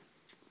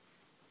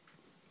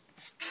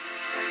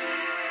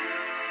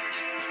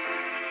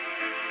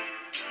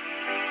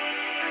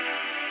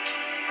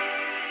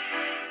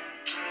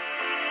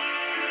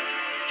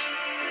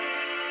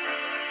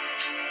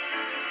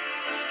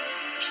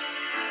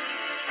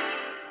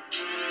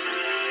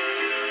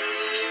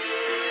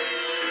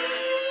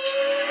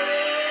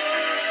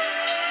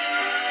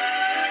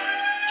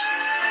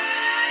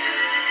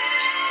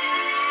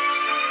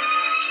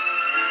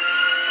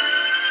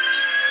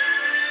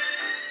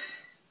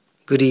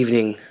Good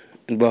evening,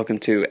 and welcome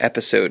to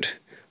episode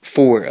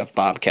 4 of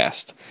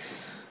Bobcast.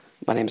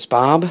 My name is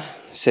Bob.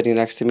 Sitting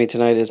next to me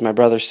tonight is my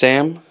brother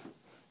Sam.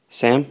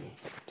 Sam,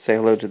 say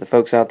hello to the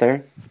folks out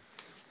there.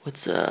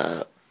 What's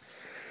up?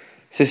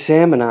 So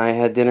Sam and I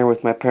had dinner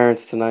with my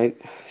parents tonight.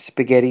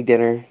 Spaghetti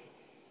dinner.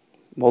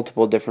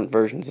 Multiple different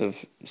versions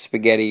of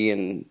spaghetti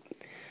and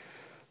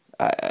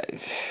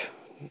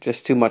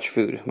just too much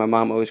food. My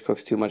mom always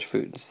cooks too much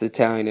food. It's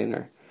Italian in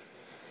her.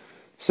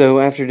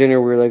 So after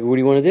dinner we were like, what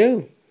do you want to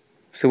do?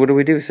 So what do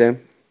we do, Sam?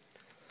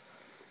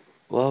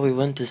 Well, we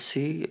went to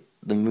see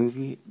the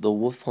movie The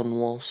Wolf on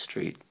Wall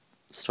Street,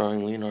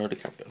 starring Leonardo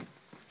DiCaprio.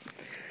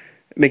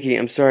 Mickey,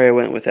 I'm sorry I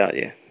went without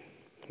you,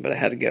 but I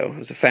had to go. It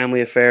was a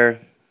family affair,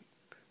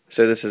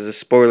 so this is a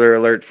spoiler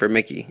alert for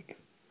Mickey.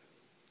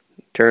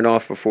 Turn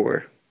off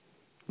before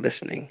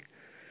listening.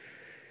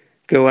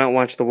 Go out and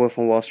watch The Wolf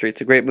on Wall Street.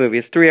 It's a great movie.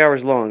 It's 3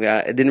 hours long.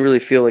 It didn't really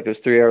feel like it was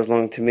 3 hours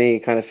long to me.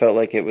 It kind of felt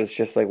like it was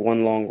just like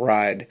one long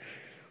ride.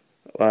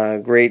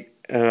 Great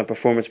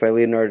performance by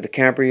Leonardo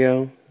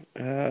DiCaprio,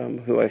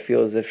 who I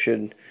feel as if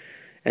should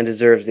and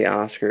deserves the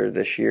Oscar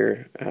this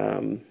year.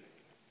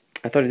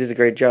 I thought he did a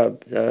great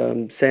job.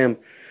 Sam,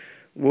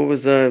 what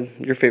was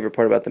your favorite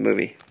part about the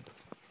movie?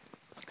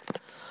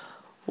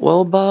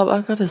 Well, Bob,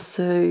 I gotta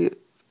say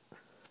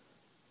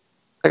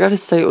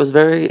it was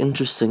very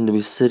interesting to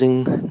be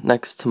sitting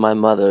next to my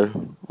mother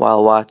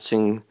while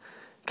watching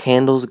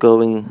candles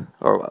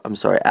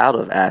out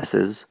of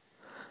asses,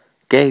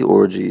 gay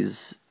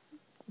orgies,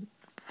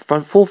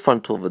 full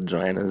frontal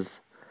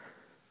vaginas,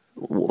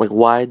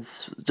 like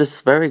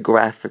just very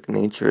graphic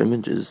natured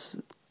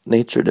images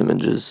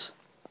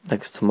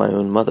next to my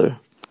own mother.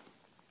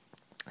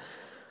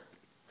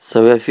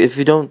 So if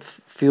you don't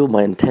feel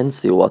my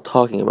intensity while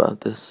talking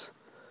about this,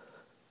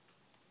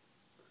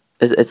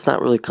 it's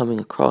not really coming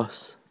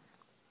across.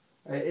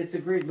 It's a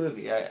great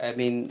movie. I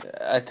mean,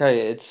 I tell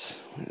you,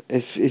 it's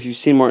if you've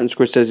seen Martin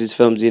Scorsese's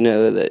films, you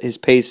know that his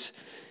pace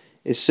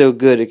is so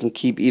good it can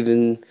keep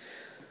even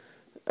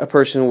a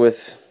person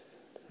with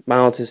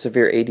mild to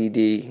severe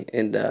ADD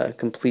and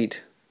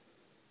complete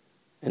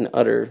and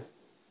utter.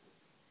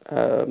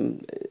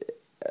 I'm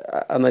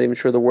not even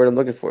sure the word I'm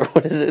looking for.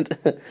 What is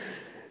it?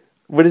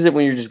 What is it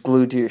when you're just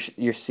glued to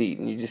your seat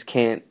and you just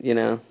can't,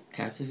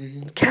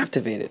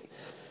 Captivated.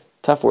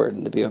 Tough word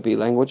in the B.O.B.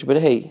 language,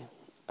 but hey.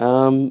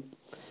 Yeah,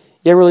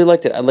 I really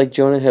liked it. I like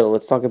Jonah Hill.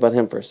 Let's talk about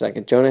him for a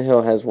second. Jonah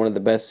Hill has one of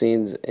the best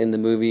scenes in the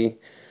movie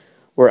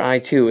where I,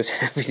 too, was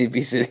happy to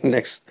be sitting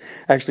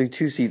actually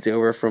 2 seats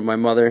over from my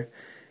mother,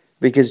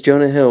 because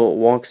Jonah Hill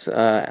walks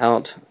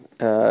out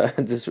at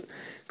this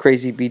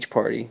crazy beach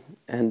party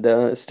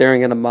and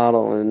staring at a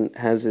model and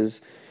has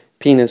his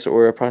penis,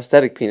 or a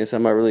prosthetic penis,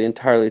 I'm not really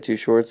entirely too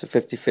sure, it's a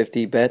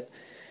 50-50 bet,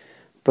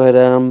 but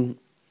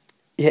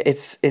yeah,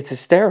 it's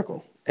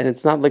hysterical, and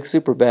it's not like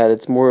super bad,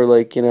 it's more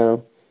like,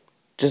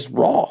 just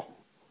raw.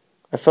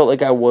 I felt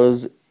like I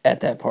was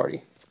at that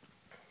party.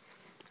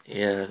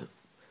 Yeah.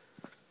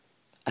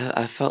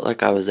 I felt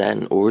like I was at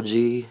an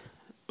orgy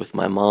with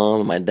my mom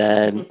and my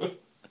dad.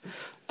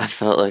 I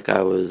felt like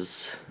I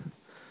was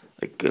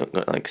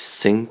like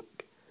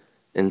sink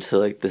into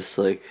like this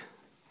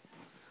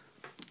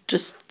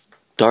just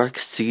dark,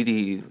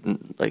 seedy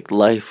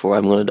life where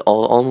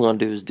all I'm gonna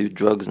do is do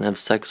drugs and have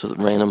sex with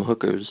random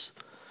hookers.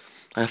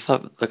 I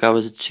felt like I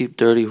was a cheap,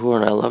 dirty whore,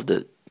 and I loved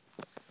it.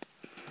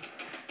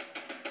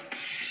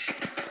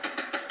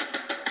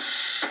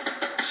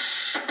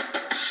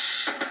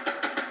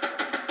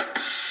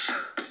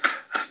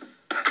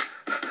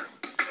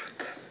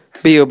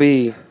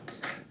 B.O.B.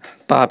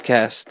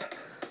 Bobcast,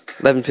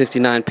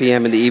 11:59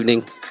 p.m. in the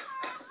evening.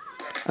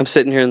 I'm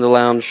sitting here in the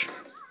lounge.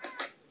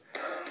 I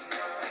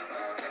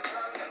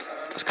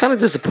was kind of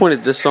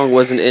disappointed this song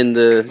wasn't in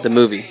the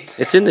movie.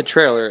 It's in the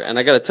trailer, and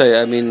I gotta tell you,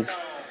 I mean,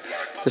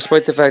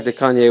 despite the fact that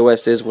Kanye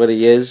West is what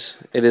he is,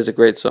 it is a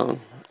great song.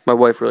 My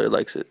wife really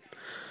likes it.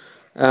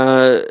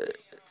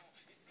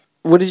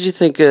 What did you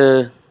think?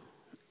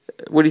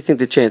 What do you think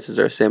the chances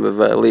are, Sam, of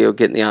Leo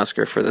getting the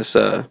Oscar for this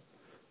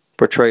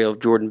portrayal of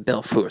Jordan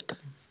Belfort?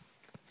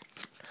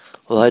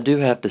 Well, I do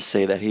have to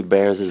say that he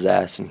bears his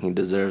ass and he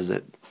deserves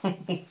it.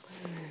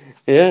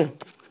 Yeah.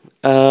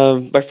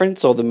 My friend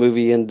saw the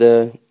movie and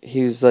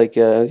he was like,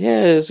 yeah,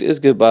 it's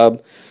good,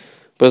 Bob.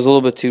 But it was a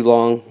little bit too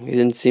long. He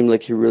didn't seem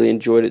like he really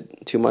enjoyed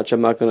it too much.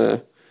 I'm not going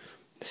to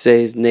say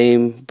his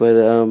name, but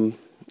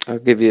I'll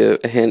give you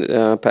a hint.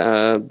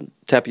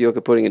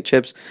 Tapioca pudding and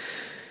chips.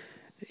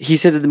 He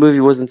said that the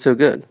movie wasn't so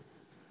good.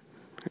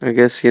 I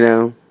guess,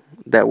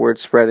 that word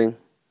spreading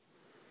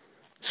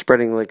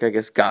like, I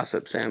guess,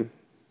 gossip, Sam.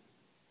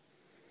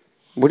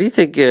 What do you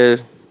think?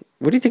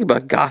 What do you think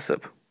about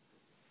gossip?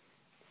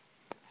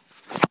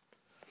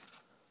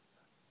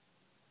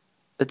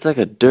 It's like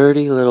a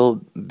dirty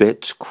little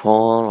bitch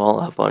crawling all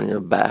up on your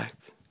back,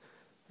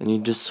 and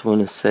you just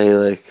want to say,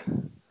 like,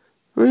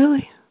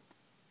 really?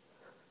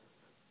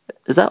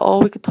 Is that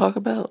all we could talk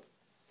about?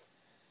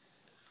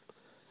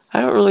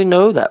 I don't really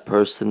know that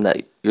person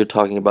that you're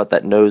talking about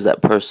that knows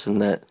that person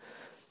that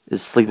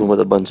is sleeping with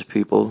a bunch of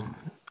people,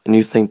 and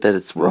you think that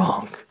it's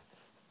wrong.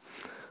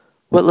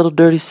 What little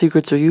dirty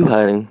secrets are you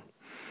hiding?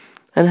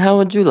 And how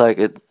would you like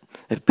it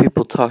if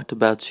people talked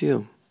about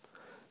you?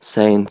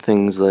 Saying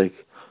things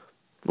like,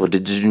 well,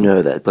 did you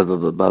know that, blah, blah,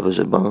 blah, blah,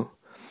 blah, blah.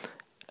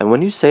 And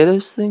when you say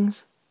those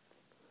things,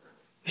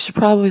 you should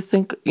probably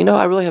think,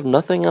 I really have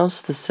nothing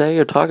else to say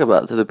or talk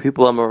about to the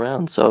people I'm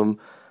around, so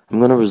I'm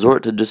going to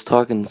resort to just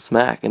talking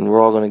smack, and we're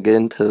all going to get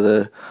into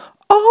the,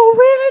 oh,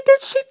 really?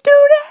 Did she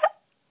do that?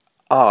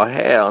 Oh,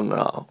 hell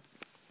no.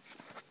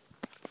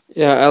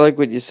 Yeah, I like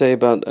what you say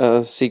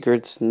about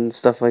secrets and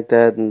stuff like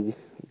that and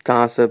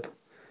gossip.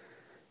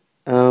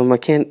 I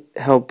can't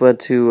help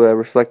but to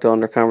reflect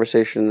on our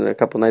conversation a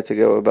couple nights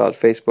ago about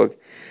Facebook.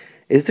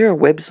 Is there a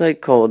website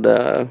called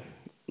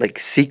like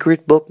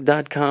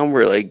secretbook.com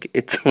where like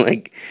it's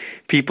like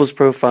people's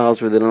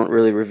profiles where they don't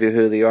really reveal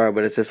who they are,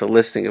 but it's just a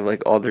listing of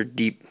like all their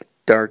deep,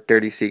 dark,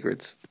 dirty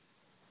secrets?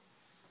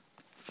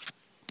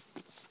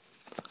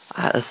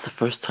 That's the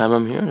first time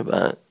I'm hearing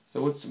about it.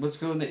 So let's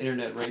go on the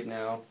internet right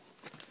now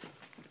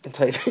and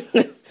type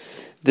in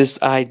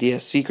this idea,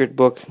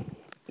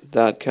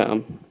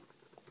 secretbook.com.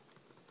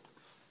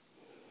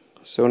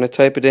 So when I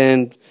type it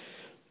in,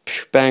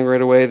 bang,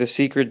 right away,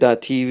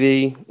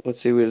 thesecret.tv.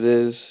 Let's see what it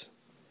is.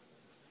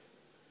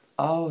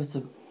 Oh,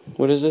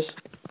 What is this?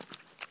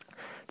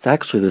 it's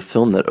actually the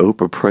film that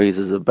Oprah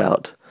praises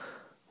about,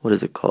 what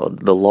is it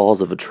called? The laws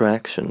of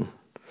attraction.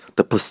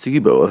 The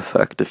placebo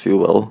effect, if you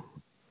will.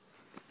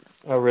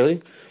 Oh,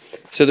 really?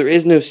 So there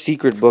is no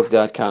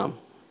secretbook.com.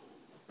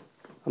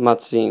 I'm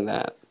not seeing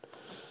that.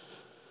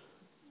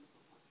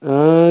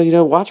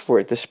 Watch for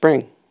it this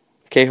spring.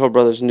 Cahill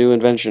Brothers' new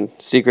invention,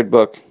 secret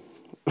book.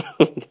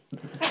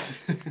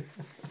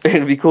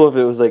 It'd be cool if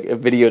it was like a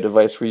video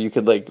device where you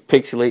could like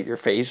pixelate your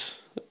face.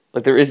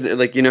 Like there is,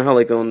 like, how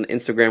like on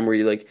Instagram where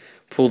you like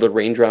pull the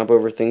raindrop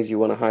over things you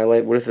want to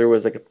highlight. What if there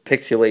was like a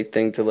pixelate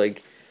thing to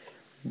like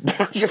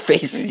block your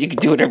face and you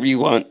could do whatever you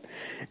want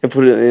and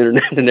put it on the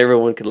internet and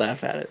everyone could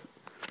laugh at it?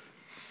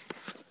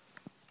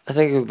 I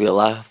think it would be a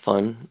lot of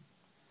fun,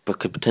 but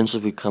could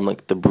potentially become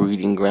like the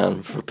breeding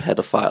ground for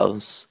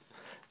pedophiles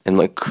and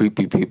like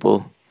creepy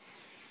people.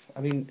 I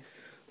mean,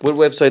 what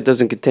website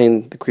doesn't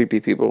contain the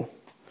creepy people?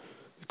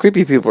 The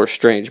creepy people are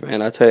strange,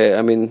 man. I tell you.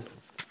 I mean,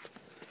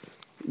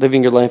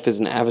 living your life as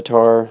an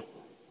avatar,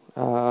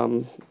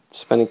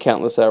 spending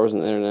countless hours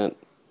on the internet.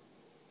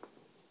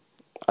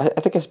 I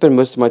think I spend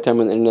most of my time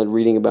on the internet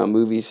reading about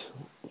movies,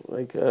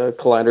 like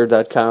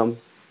Collider.com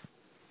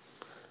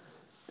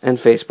and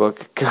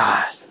Facebook.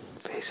 God,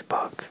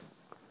 Facebook.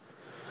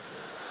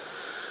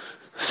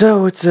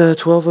 So it's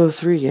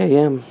 12:03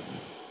 a.m.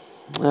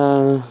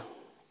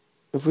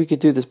 If we could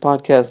do this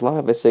podcast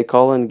live, I say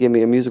call in and give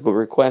me a musical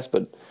request,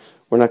 but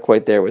we're not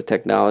quite there with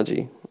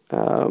technology.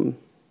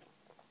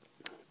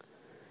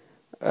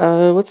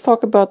 Let's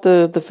talk about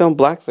the film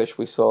Blackfish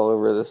we saw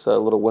over this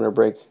little winter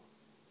break.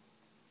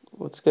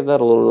 Let's give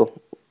that a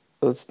little.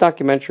 It's a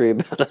documentary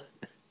about a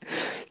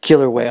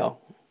killer whale,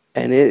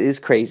 and it is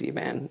crazy,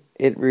 man.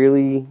 It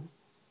really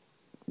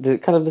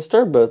kind of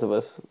disturbed both of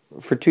us.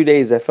 For 2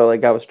 days, I felt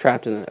like I was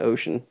trapped in an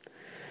ocean.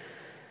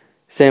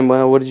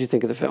 Samuel, what did you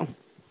think of the film?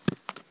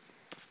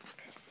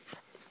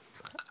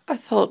 I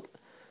thought,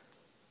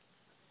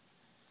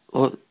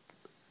 well,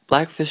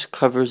 Blackfish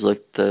covers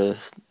like the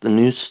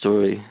news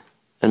story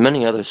and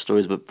many other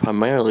stories, but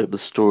primarily the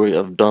story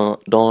of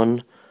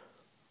Dawn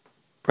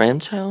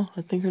Branchow,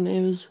 I think her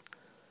name is.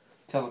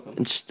 Telecom.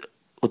 And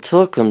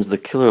Tillicum's the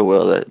killer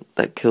whale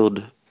that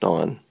killed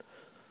Dawn.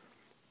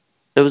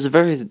 It was a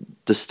very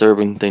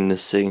disturbing thing to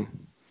see.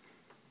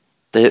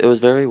 It was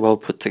very well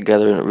put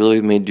together, and it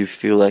really made you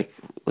feel like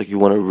you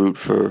want to root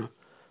for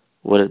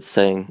what it's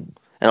saying.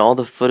 And all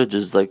the footage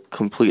is like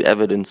complete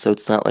evidence, so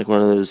it's not like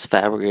one of those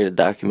fabricated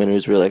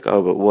documentaries where you're like,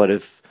 oh, but what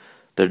if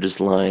they're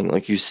just lying?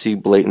 Like, you see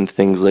blatant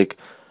things like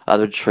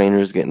other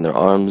trainers getting their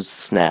arms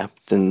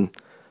snapped and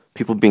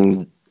people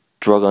being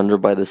drug under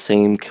by the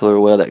same killer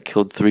whale that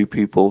killed 3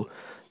 people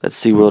that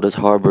SeaWorld is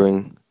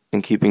harboring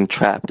and keeping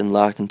trapped and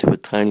locked into a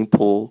tiny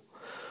pool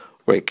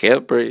where it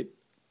can't breathe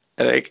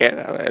and it can't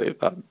have any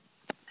fun.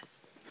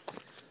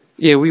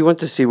 Yeah, we went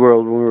to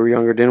SeaWorld when we were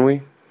younger, didn't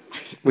we?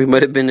 We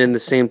might have been in the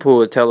same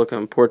pool at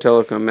Telecom. Poor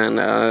Telecom, man.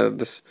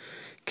 This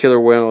killer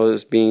whale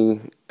is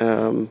being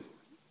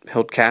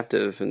held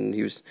captive, and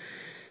he was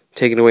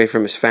taken away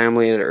from his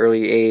family at an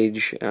early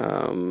age.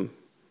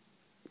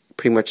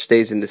 Pretty much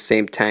stays in the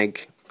same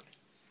tank,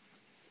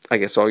 I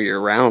guess, all year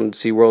round.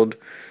 SeaWorld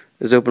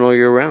is open all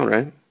year round,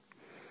 right?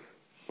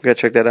 We gotta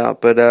check that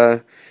out.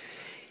 But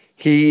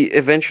he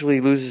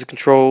eventually loses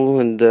control,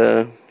 and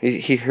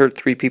he hurt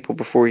 3 people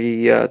before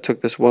he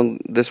took this one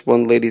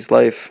lady's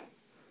life.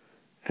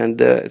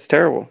 And it's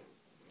terrible.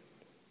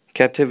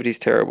 Captivity's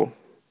terrible.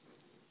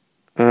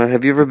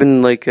 Have you ever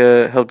been like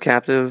held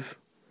captive,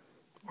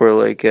 or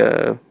like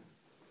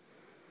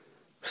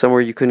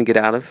somewhere you couldn't get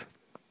out of?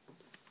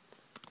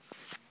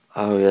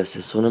 Oh yes,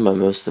 it's one of my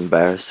most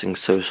embarrassing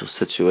social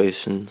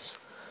situations.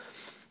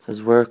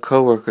 Is where a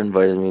coworker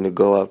invited me to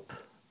go up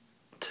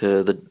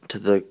to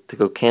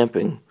go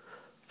camping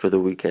for the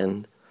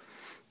weekend.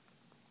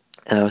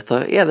 And I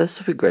thought, yeah, this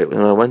would be great.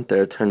 When I went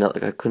there, it turned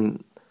out like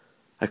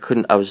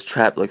I was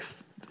trapped like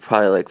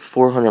probably like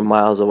 400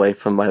 miles away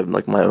from my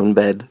own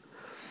bed.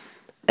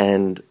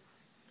 And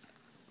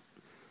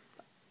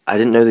I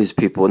didn't know these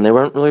people, and they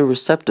weren't really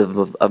receptive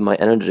of my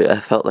energy. I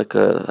felt like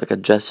a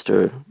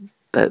jester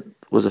that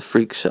was a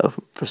freak show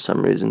for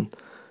some reason.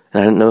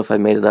 And I didn't know if I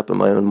made it up in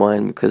my own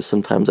mind, because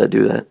sometimes I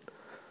do that.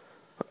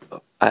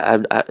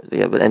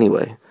 Yeah, but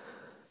anyway,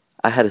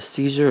 I had a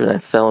seizure and I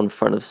fell in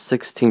front of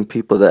 16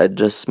 people that I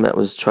just met,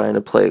 was trying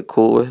to play it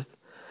cool with.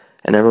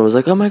 And everyone was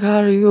like, "Oh my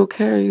God, are you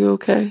okay? Are you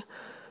okay?"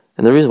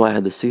 And the reason why I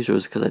had the seizure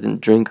was because I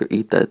didn't drink or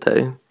eat that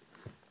day.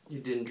 You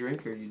didn't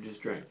drink, or you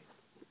just drank?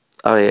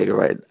 Oh yeah, you're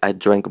right. I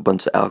drank a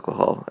bunch of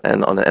alcohol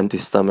and on an empty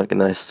stomach,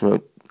 and then I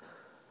smoked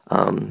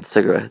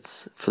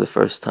cigarettes for the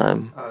first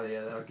time. Oh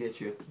yeah, that'll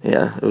get you.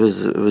 Yeah, it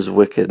was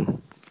wicked.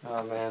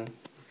 Oh man,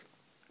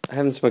 I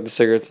haven't smoked a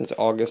cigarette since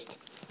August.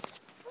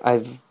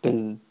 I've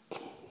been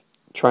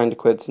trying to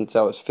quit since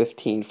I was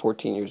 15,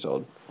 14 years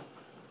old.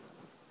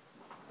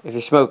 If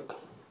you smoke,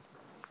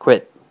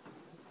 quit.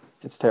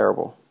 It's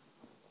terrible.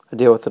 I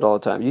deal with it all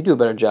the time. You do a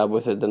better job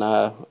with it than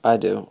I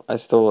do. I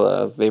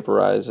still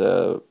vaporize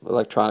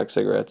electronic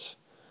cigarettes,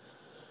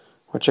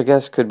 which I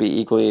guess could be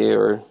equally,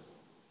 or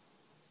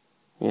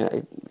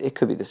it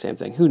could be the same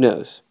thing. Who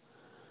knows?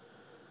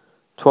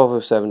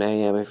 12:07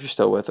 a.m. if you're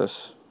still with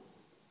us.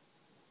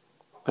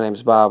 My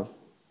name's Bob.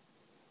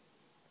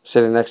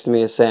 Sitting next to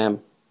me is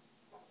Sam.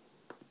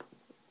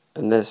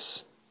 And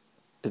this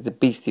is the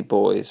Beastie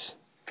Boys.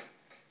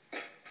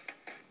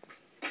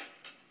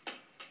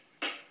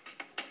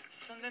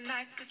 Sunday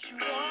nights that you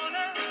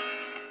wanna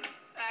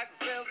like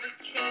velvet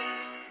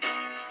cake,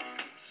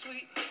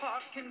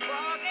 sweetheart can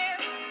bargain,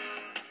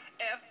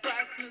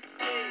 F-price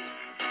mistakes.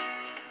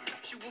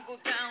 She will go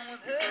down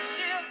with her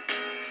ship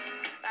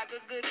like a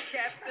good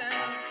captain.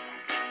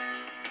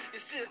 You're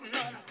sitting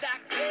on the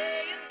dock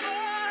paying for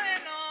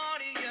an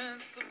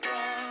audience of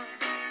one.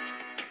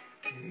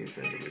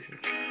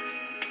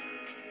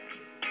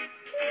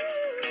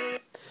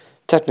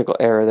 Technical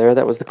error there.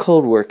 That was the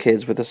Cold War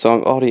Kids with the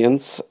song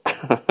Audience.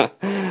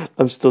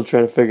 I'm still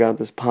trying to figure out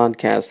this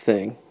podcast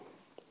thing.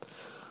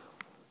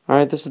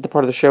 Alright, this is the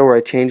part of the show where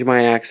I change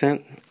my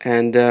accent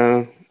and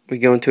we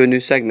go into a new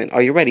segment.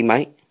 Are you ready,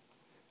 mate?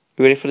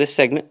 You ready for this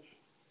segment?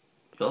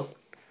 Yes.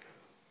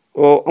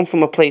 Well, I'm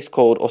from a place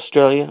called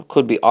Australia.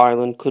 Could be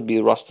Ireland, could be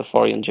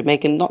Rastafarian,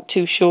 Jamaican. Not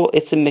too sure.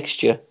 It's a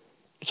mixture.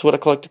 It's what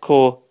I like to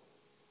call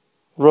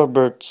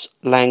Robert's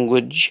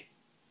language.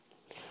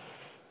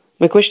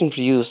 My question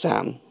for you,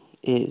 Sam,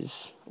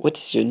 is what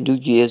is your New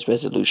Year's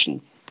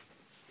resolution?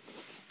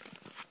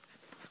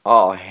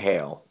 Oh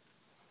hell.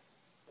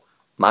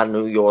 My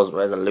New Year's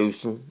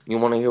resolution. You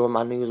want to hear what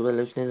my New Year's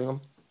resolution is?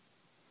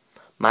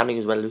 My New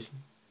Year's resolution?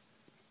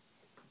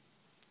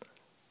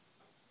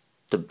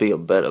 To be a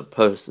better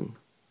person.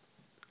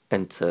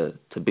 And to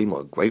be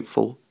more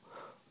grateful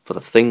for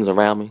the things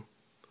around me.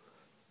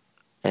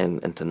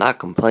 And to not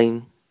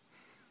complain.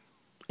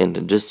 And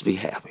to just be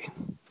happy.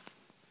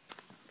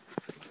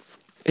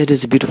 It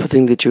is a beautiful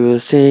thing that you are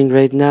saying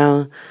right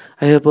now.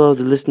 I hope all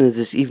the listeners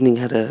this evening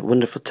had a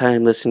wonderful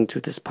time listening to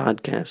this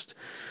podcast.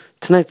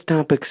 Tonight's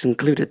topics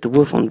included The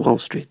Wolf on Wall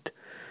Street,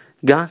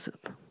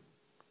 gossip,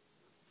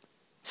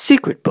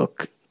 secret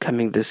book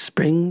coming this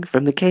spring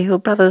from the Cahill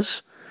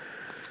brothers.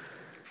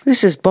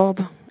 This is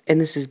Bob,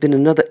 and this has been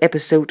another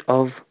episode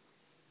of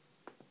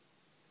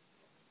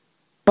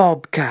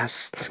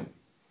Bobcast.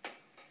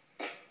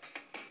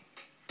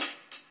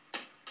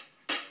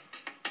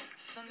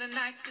 Sunday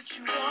nights that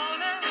you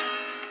wanna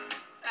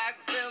like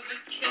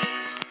velvet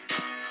cake,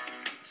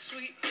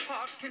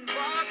 sweetheart can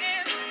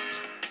bargain,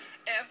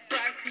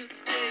 F-price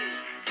mistakes.